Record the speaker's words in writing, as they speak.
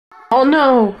Oh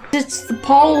no, it's the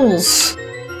poles.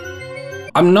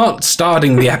 I'm not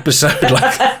starting the episode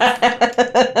like that.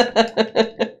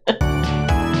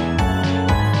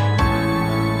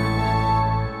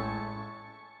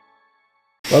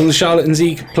 Well, Charlotte and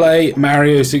Zeke play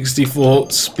Mario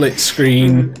 64 split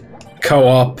screen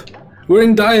co-op. We're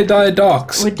in Dire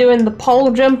Docks. We're doing the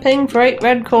pole jumping for 8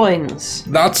 red coins.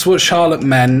 That's what Charlotte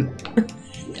meant.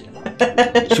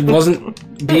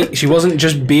 She wasn't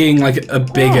just being like a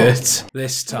bigot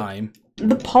this time.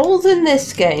 The poles in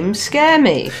this game scare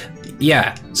me.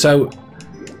 Yeah, so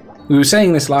we were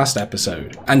saying this last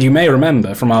episode, and you may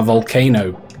remember from our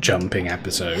volcano jumping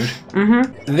episode,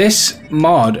 this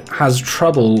mod has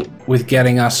trouble with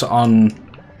getting us on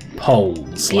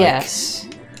poles. Like, yes.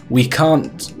 We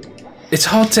can't... It's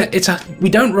hard to... we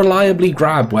don't reliably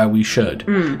grab where we should.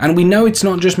 And we know it's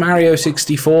not just Mario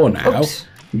 64 now,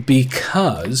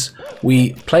 because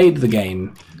we played the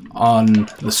game on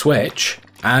the Switch,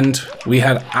 and we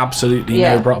had absolutely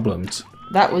no problems.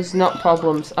 That was not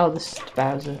problems. Oh, this is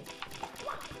Bowser.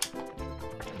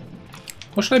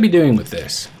 What should I be doing with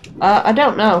this? I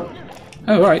don't know.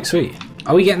 Oh, right, sweet.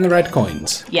 Are we getting the red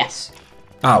coins? Yes.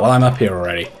 Ah, well, I'm up here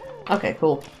already. Okay,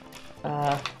 cool.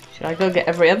 Should I go get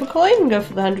every other coin and go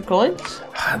for the 100 coins?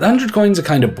 The 100 coins are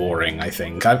kind of boring, I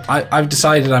think. I've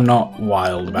decided I'm not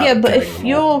wild about Yeah, but getting if them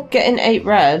you're all. getting 8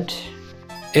 red...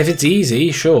 If it's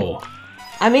easy, sure.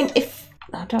 I mean, if...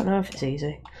 I don't know if it's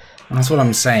easy. That's what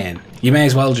I'm saying. You may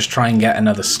as well just try and get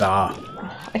another star.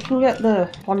 I can get the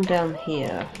one down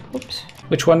here. Oops.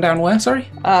 Which one down where, sorry?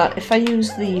 If I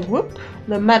use the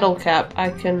the metal cap, I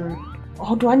can...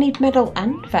 Oh, do I need metal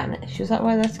and vanish? Is that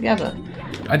why they're together?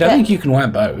 I don't think you can wear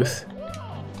both.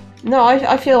 No,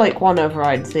 I feel like one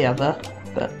overrides the other,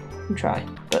 but I'll try.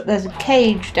 But there's a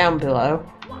cage down below.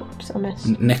 Oops, I missed.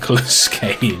 Nicolas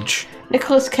Cage.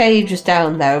 Nicolas Cage is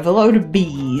down there with a load of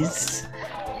bees.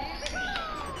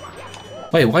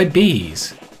 Wait, why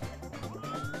bees?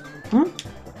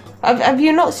 Have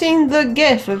you not seen the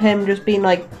gif of him just being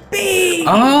like, bees?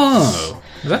 Oh!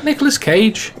 Is that Nicolas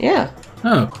Cage? Yeah.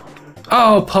 Oh.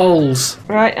 Oh, poles.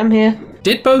 Right, I'm here.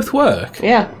 Did both work?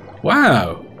 Yeah.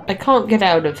 Wow. I can't get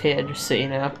out of here, just so you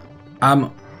know.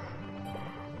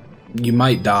 You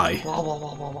might die. Wah, wah,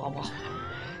 wah, wah, wah, wah.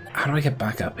 How do I get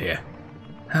back up here?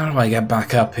 How do I get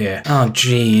back up here? Oh,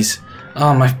 jeez.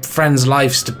 Oh, my friend's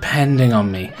life's depending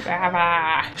on me.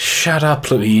 Shut up,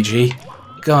 Luigi.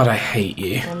 God, I hate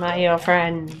you. Am I your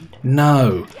friend?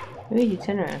 No. Luigi,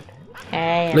 turn around.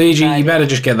 Hey, Luigi, everybody. you better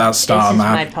just get that star, This is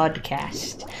man. my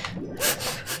podcast.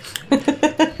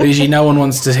 Luigi, no one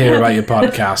wants to hear about your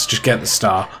podcast. Just get the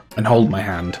star and hold my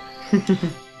hand.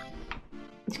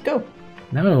 Let's go.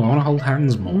 No, I want to hold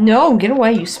hands more. No, get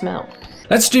away, you smell.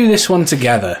 Let's do this one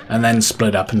together and then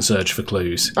split up and search for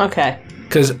clues. Okay.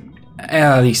 Because,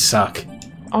 these suck.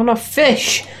 Oh no,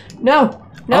 fish! No!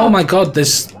 No! Oh my god,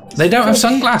 they don't have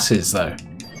sunglasses, though.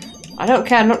 I don't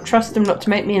care, I don't trust them not to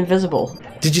make me invisible.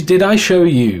 Did I show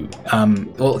you,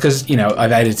 well, because, you know,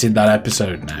 I've edited that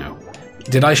episode now.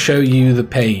 Did I show you the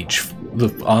page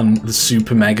on the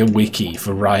Super Mega Wiki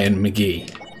for Ryan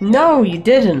McGee? No, you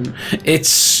didn't. It's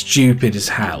stupid as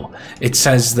hell. It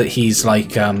says that he's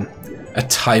like, a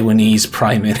Taiwanese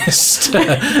prime minister,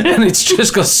 and it's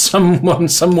just got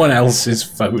someone else's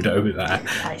photo there.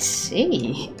 I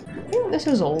see. I think this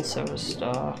is also a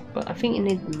star, but I think you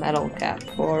need the metal cap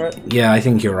for it. Yeah, I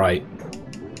think you're right.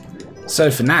 So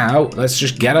for now, let's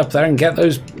just get up there and get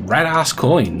those red-ass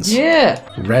coins. Yeah!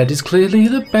 Red is clearly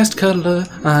the best colour,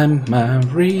 I'm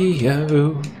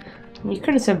Mario. You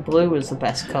could have said blue was the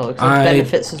best colour, because it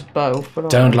benefits us both. But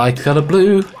Don't like the colour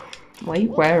blue. Why are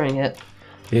you wearing it?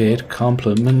 It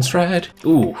complements red.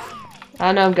 Ooh.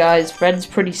 I know, guys, red's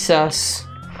pretty sus.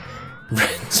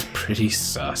 Red's pretty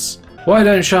sus. Why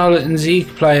don't Charlotte and Zeke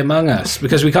play Among Us?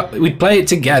 Because we'd play it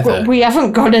together. But we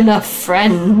haven't got enough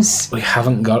friends. We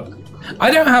haven't got... I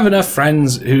don't have enough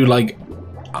friends who, like,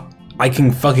 I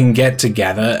can fucking get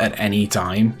together at any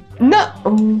time. No.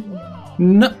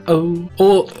 No.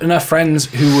 Or enough friends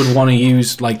who would want to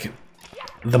use, like,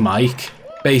 the mic,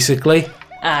 basically.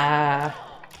 They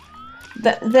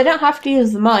don't have to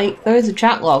use the mic. There is a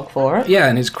chat log for it. Yeah,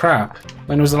 and it's crap.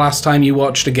 When was the last time you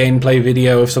watched a gameplay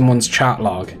video of someone's chat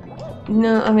log?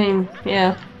 No, I mean,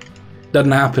 yeah.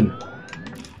 Doesn't happen.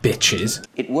 Bitches.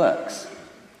 It works.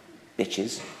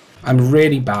 Bitches. I'm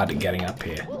really bad at getting up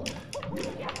here.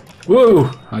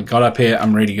 Whoa! I got up here,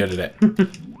 I'm really good at it.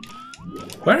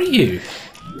 Where are you?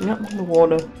 Not in the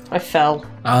water. I fell.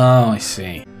 Oh, I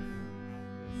see.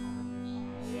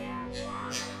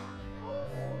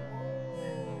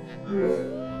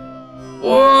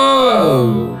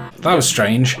 Whoa! That was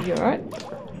strange. You alright?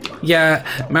 Yeah,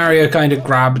 Mario kind of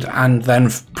grabbed and then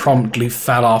promptly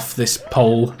fell off this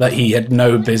pole that he had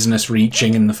no business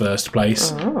reaching in the first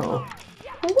place. Oh.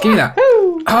 Give me that.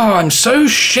 Oh, I'm so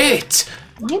shit.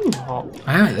 You're not.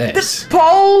 I am at this.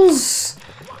 Poles!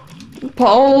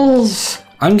 Poles!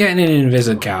 I'm getting an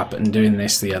Invisicap and doing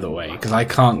this the other way because I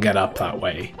can't get up that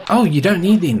way. Oh, you don't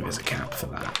need the Invisicap for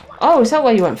that. Oh, is that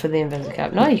why you went for the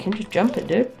Invisicap? No, you can just jump it,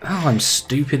 dude. Oh, I'm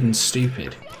stupid and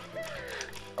stupid.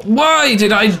 Why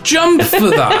did I jump for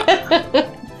that?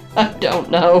 I don't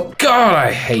know. God,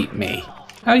 I hate me.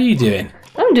 How are you doing?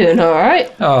 I'm doing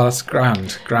alright. Oh, that's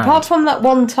grand, grand. Apart from that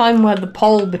one time where the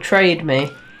pole betrayed me.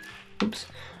 Oops.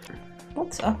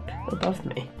 What's up above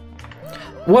me?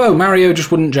 Whoa, Mario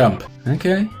just wouldn't jump.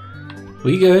 Okay.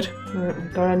 We good.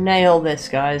 We've got to nail this,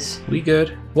 guys. We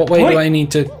good. What way do I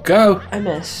need to go? I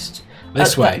missed.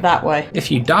 This way. That way. If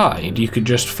you died, you could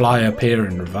just fly up here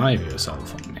and revive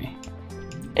yourself on me.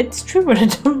 It's true, but I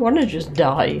don't want to just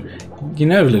die. You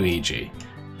know, Luigi,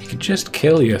 you could just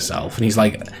kill yourself. And he's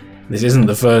like, this isn't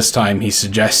the first time he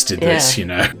suggested this, you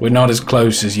know. We're not as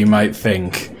close as you might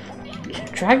think. He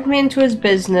dragged me into his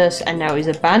business, and now he's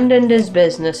abandoned his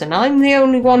business, and I'm the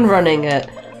only one running it.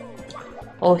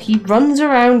 Or he runs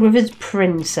around with his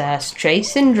princess,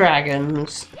 chasing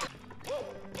dragons.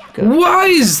 Good. Why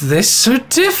is this so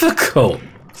difficult?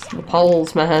 It's the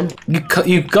poles, man.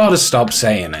 You've got to stop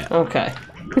saying it. Okay.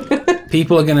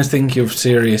 People are going to think you're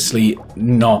seriously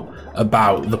not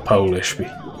about the Polish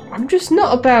people. I'm just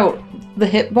not about the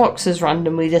hitboxes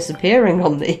randomly disappearing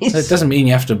on these. It doesn't mean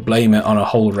you have to blame it on a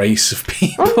whole race of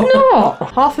people. I'm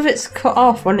not. Half of it's cut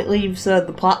off when it leaves the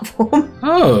platform.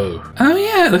 Oh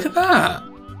yeah, look at that.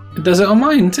 It does it on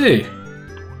mine too.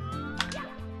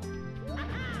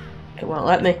 It won't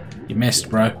let me. You missed,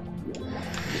 bro.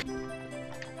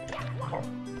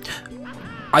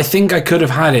 I think I could have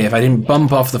had it if I didn't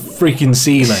bump off the freaking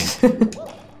ceiling.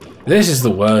 This is the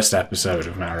worst episode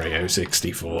of Mario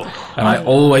 64, and I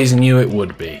always knew it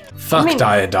would be. Fuck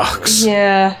Diadox.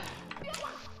 Yeah.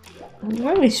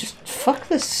 Really, just fuck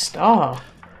this star.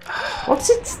 What's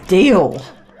its deal?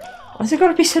 Why's it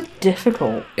gotta be so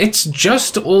difficult? It's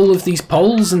just all of these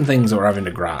poles and things that we're having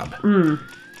to grab.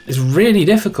 It's really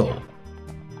difficult.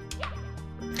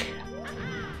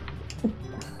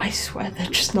 I swear they're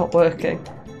just not working.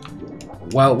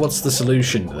 Well, what's the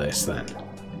solution to this then?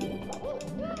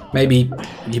 Maybe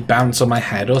you bounce on my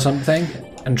head or something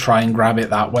and try and grab it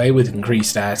that way with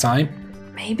increased airtime?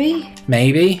 Maybe?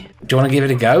 Maybe? Do you want to give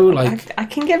it a go? Like, I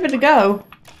can give it a go.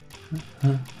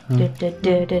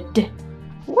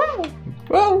 Whoa!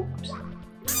 Whoa!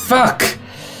 Fuck!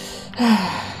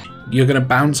 You're gonna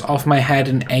bounce off my head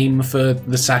and aim for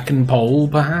the second pole,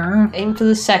 perhaps? Aim for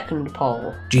the second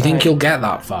pole. Do you think you'll get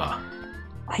that far?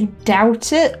 I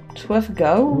doubt it. It's worth a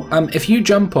go. If you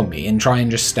jump on me and try and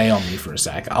just stay on me for a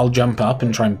sec, I'll jump up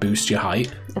and try and boost your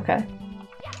height. Okay.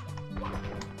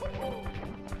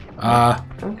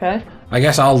 Okay. I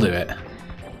guess I'll do it.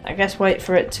 I guess wait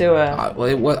for it to,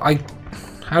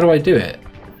 how do I do it?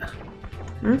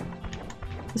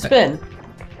 Spin.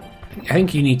 I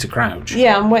think you need to crouch.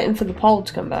 Yeah, I'm waiting for the pole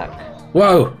to come back.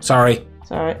 Whoa, sorry.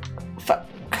 It's alright. Fuck.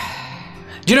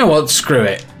 Do you know what? Screw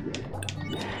it.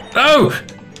 Oh!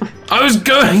 I was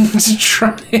going to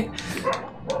try it.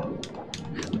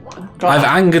 I've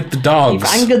angered the dogs.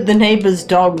 You've angered the neighbours'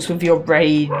 dogs with your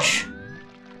rage.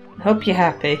 Hope you're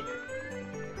happy.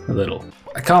 A little.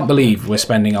 I can't believe we're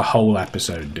spending a whole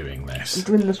episode doing this. I'm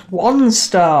doing this one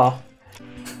star.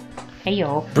 Hey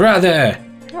yo. Brother!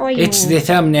 How are you? It's the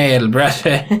thumbnail,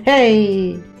 brother.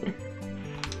 Hey!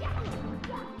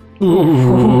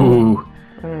 Ooh.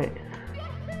 Alright.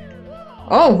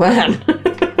 Oh man!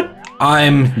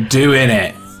 I'm doing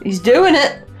it. He's doing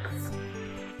it!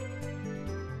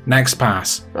 Next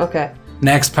pass. Okay.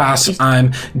 Next pass,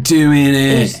 I'm doing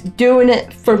it. He's doing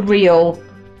it for real.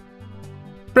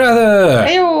 Brother!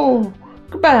 Hey-o!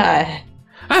 Goodbye!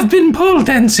 I've been pole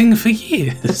dancing for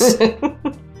years.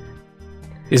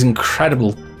 His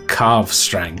incredible calf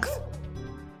strength.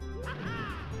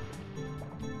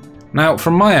 Now,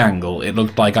 from my angle, it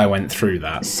looked like I went through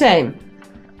that. Same.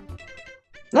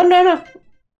 No.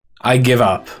 I give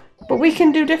up. But we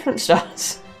can do different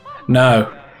stars.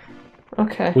 No.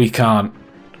 Okay. We can't.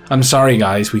 I'm sorry,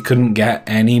 guys. We couldn't get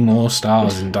any more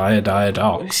stars in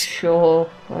Diadox. Sure.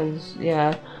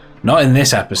 Yeah. Not in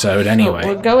this episode, anyway.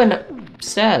 We're going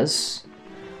upstairs.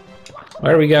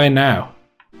 Where are we going now?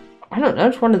 I don't know.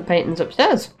 It's one of the paintings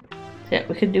upstairs. Yeah,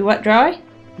 we could do wet dry.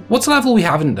 What's a level we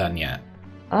haven't done yet?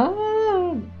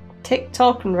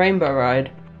 TikTok and Rainbow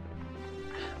Ride.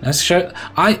 Let's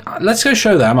go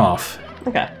show them off.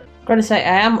 Okay. Gotta say,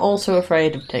 I am also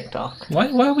afraid of TikTok. Why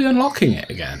are we unlocking it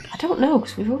again? I don't know,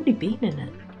 because we've already been in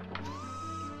it.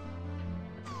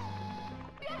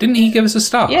 Didn't he give us a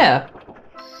star? Yeah.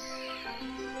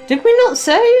 Did we not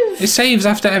save? It saves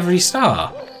after every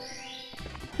star.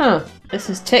 Huh. This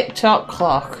is TikTok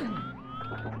clock.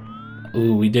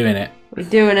 Ooh, we doing it. We're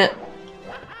doing it.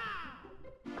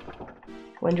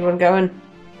 When do you want to go in?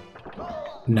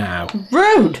 Now.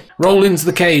 Rude! Roll into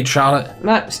the cage, Charlotte.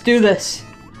 Max, do this.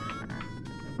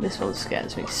 This one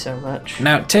scares me so much.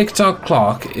 Now, TikTok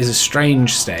clock is a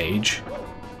strange stage.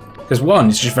 Because one,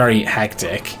 it's just very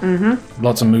hectic. Mm-hmm.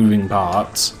 Lots of moving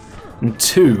parts. And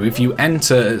two, if you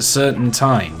enter at certain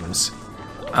times,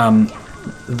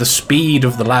 the speed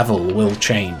of the level will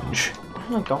change. Oh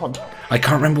my god. I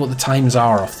can't remember what the times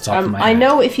are off the top of my head. I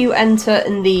know if you enter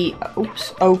in the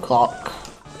o'clock,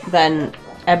 then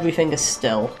everything is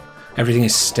still. Everything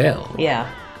is still?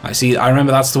 Yeah. I see. I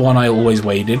remember that's the one I always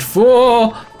waited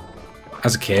for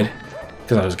as a kid,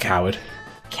 because I was a coward.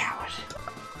 Coward.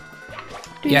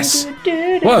 Yes.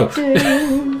 Whoa!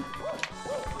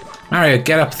 Mario,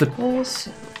 get up the...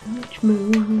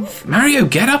 Move. Mario,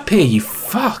 get up here, you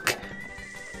fuck!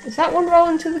 Is that one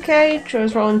rolling to the cage, or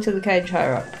is rolling to the cage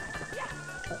higher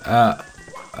up?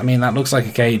 I mean, that looks like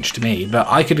a cage to me, but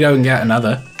I could go and get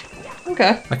another.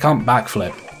 Okay. I can't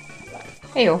backflip.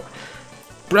 Heyo.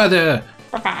 Brother!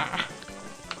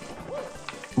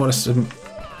 What a...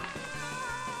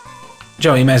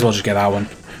 Joe, you may as well just get that one.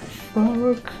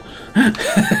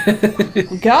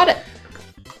 We got it!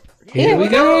 Here we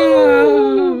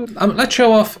go! Let's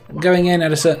show off going in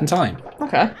at a certain time.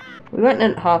 Okay. We went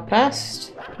in at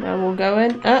past. Now we'll go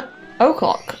in at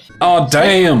o'clock. Oh,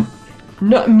 damn!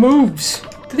 No, it moves.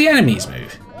 Do the enemies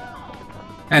move?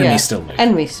 Enemies still move.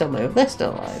 Enemies still move. They're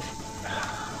still alive.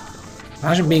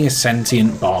 Imagine being a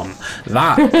sentient bomb.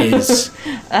 That is...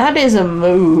 That is a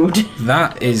mood.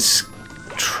 That is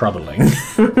troubling.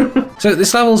 So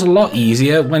this level's a lot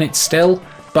easier when it's still,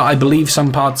 but I believe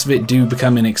some parts of it do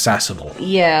become inaccessible.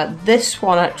 Yeah, this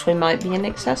one actually might be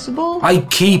inaccessible. I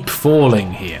keep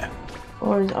falling here.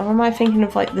 Or am I thinking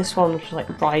of like this one, which is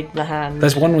like ride the hand?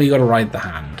 There's one where you gotta ride the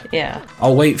hand. Yeah.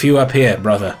 I'll wait for you up here,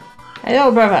 brother.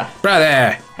 Hello, brother.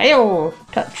 Brother! Hello.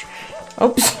 Touch.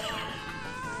 Oops.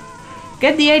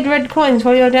 Get the 8 red coins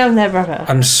while you're down there, brother.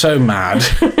 I'm so mad.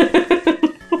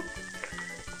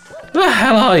 Where the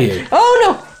hell are you?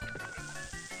 Oh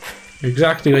You're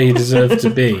exactly where you deserve to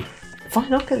be. no!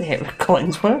 Fine, I'll get the 8 red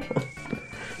coins, whatever.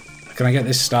 Can I get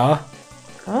this star?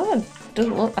 Oh, it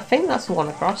doesn't look. I think that's the one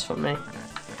across from me.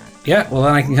 Yeah, well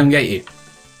then I can come get you.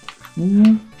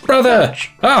 Brother!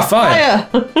 Ah, fire!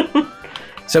 Fire!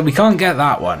 So we can't get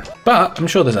that one, but I'm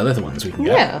sure there's other ones we can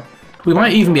get. Yeah. We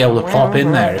might even be able to pop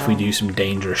in there if we do some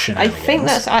dangerous I shenanigans. think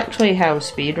that's actually how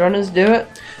speedrunners do it.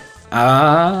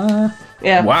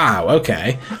 Yeah. Wow,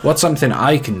 okay. What's something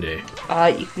I can do?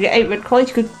 You could get 8 red coins,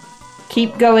 you could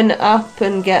keep going up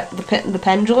and get the pit and the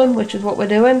pendulum, which is what we're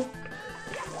doing.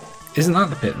 Isn't that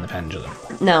the pit and the pendulum?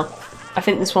 No. I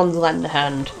think this one's Lend a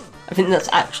Hand. I think that's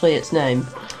actually its name.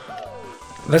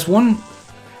 There's one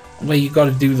where you got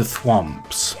to do the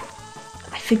thwomps.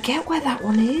 I forget where that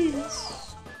one is.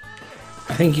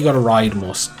 I think you got to ride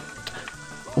more.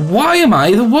 Why am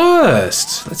I the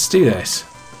worst? Let's do this.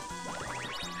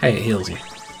 Hey, it heals you.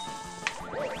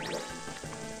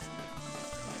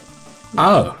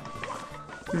 Oh.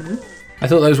 I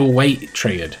thought those were weight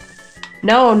triggered.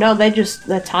 No,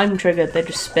 they're time triggered. They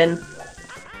just spin.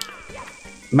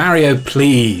 Mario,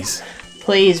 please.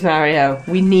 Please, Mario,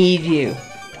 we need you.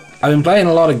 I've been playing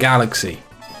a lot of Galaxy,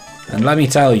 and let me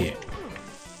tell you,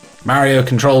 Mario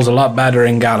controls a lot better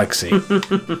in Galaxy.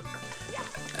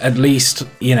 At least,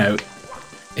 you know,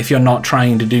 if you're not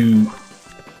trying to do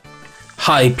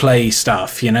high play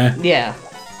stuff, you know? Yeah.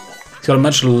 It's got a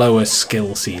much lower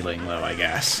skill ceiling, though, I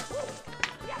guess.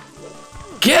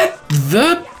 Get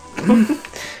the...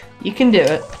 You can do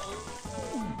it.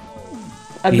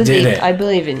 You did it. I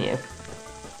believe in you.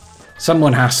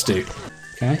 Someone has to.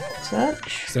 Okay.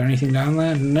 Search. Is there anything down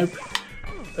there? Nope.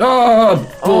 Oh,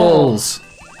 balls!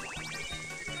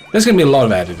 There's going to be a lot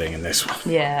of editing in this one.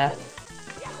 Yeah.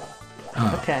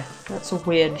 Oh. Okay, that's a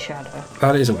weird shadow.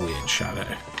 That is a weird shadow.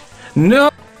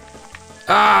 No!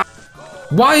 Ah!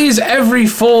 Why is every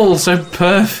fall so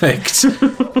perfect?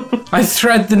 I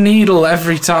thread the needle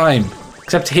every time.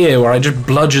 Except here, where I just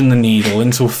bludgeon the needle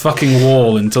into a fucking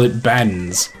wall until it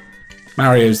bends.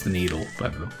 Mario's the needle, by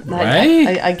the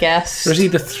way. I guess. Or is he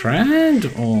the thread,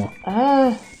 or...?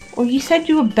 Well, you said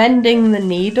you were bending the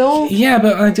needle? Yeah,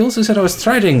 but I also said I was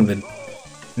threading the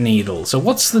needle. So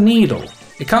what's the needle?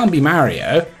 It can't be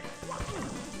Mario.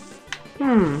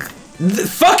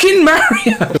 Fucking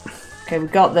Mario! Okay, we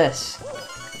got this.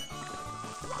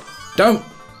 Don't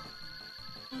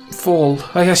fall.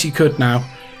 I guess you could now.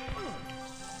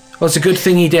 Well, it's a good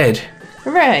thing he did.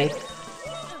 Hooray!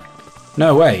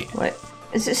 No, wait. Wait,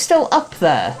 is it still up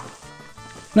there?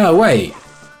 No, wait.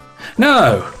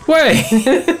 No, wait.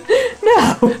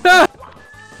 No! No.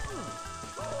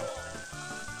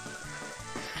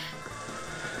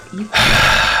 You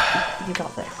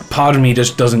got this. Part of me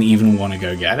just doesn't even want to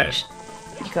go get it.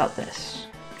 You got this.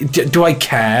 Do I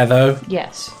care, though?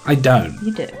 Yes, I don't.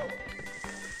 you do.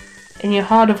 In your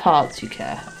heart of hearts, you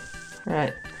care.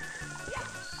 Right.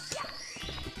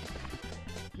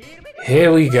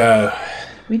 Here we go.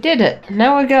 We did it.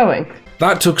 Now we're going.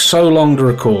 That took so long to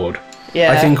record.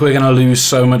 Yeah. I think we're going to lose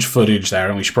so much footage there,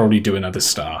 and we should probably do another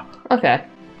star. Okay.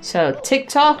 So,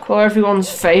 TikTok or everyone's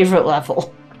favourite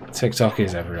level? TikTok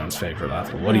is everyone's favourite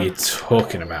level. What are you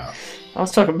talking about? I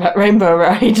was talking about Rainbow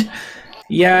Ride.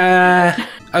 Yeah.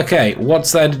 Okay,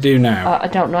 what's there to do now? I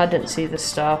don't know, I didn't see the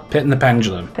star. Pit and the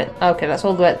pendulum. Okay, that's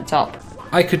all the way at the top.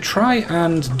 I could try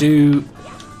and do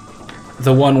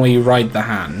the one where you ride the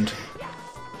hand.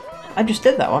 I just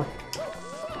did that one.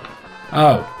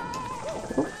 Oh.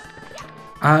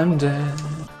 I'm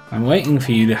waiting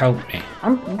for you to help me.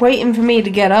 I'm waiting for me to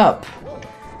get up.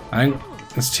 I think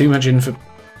there's too much info.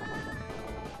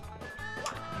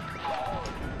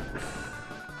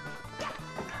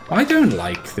 I don't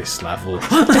like this level.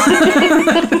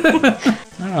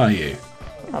 Where are you?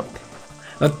 Up.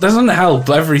 That doesn't help.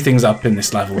 Everything's up in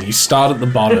this level. You start at the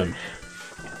bottom.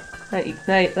 There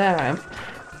I am.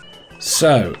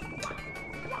 So.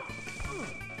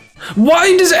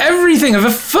 Why does everything have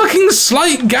a fucking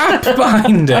slight gap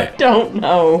behind it? Don't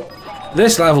know.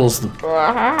 This level's the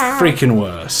freaking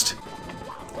worst.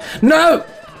 No!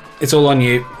 It's all on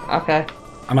you. Okay.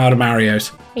 I'm out of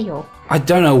Mario's. Hey yo. I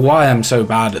don't know why I'm so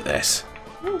bad at this.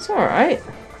 It's alright.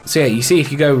 So yeah, you see if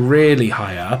you go really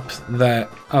high up, there...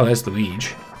 Oh, there's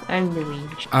Luigi. I'm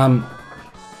Luigi.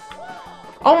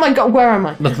 Oh my god, where am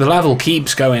I? Look, the level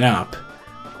keeps going up.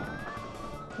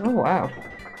 Oh wow.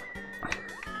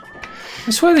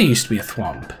 I swear there used to be a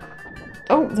thwomp.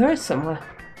 Oh, there is somewhere.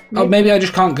 Oh, maybe I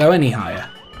just can't go any higher.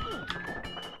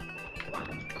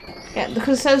 Yeah,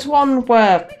 because there's one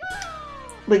where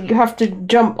like you have to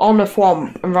jump on a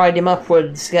thwomp and ride him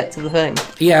upwards to get to the thing.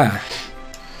 Yeah.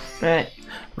 Right.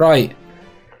 Right.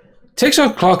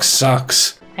 TikTok clock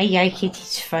sucks. I like it,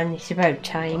 it's fun, it's about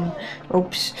time.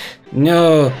 Oops.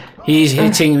 No, he's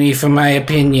hitting me for my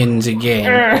opinions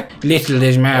again. Little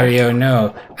does Mario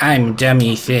know, I'm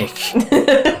dummy thick.